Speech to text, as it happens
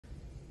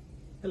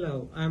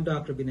Hello, I'm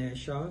Dr. Binay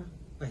Shah,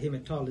 a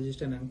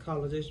hematologist and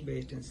oncologist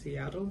based in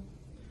Seattle.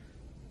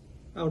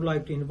 I would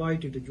like to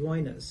invite you to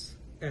join us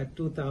at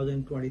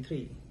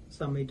 2023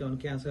 Summit on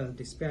Cancer Health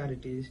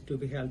Disparities to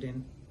be held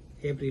in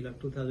April of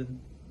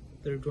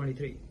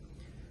 2023.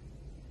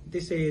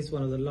 This is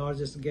one of the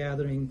largest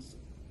gatherings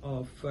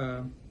of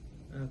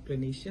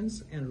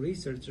clinicians and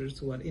researchers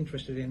who are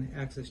interested in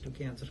access to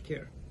cancer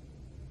care.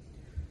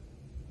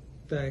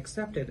 The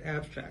accepted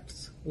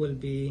abstracts will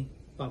be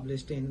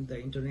published in the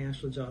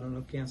International Journal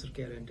of Cancer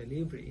Care and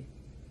Delivery.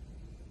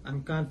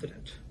 I'm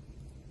confident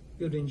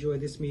you'll enjoy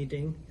this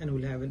meeting and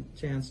will have a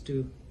chance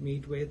to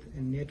meet with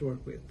and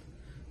network with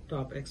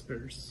top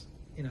experts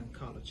in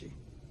oncology.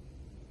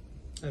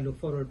 I look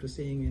forward to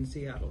seeing you in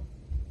Seattle.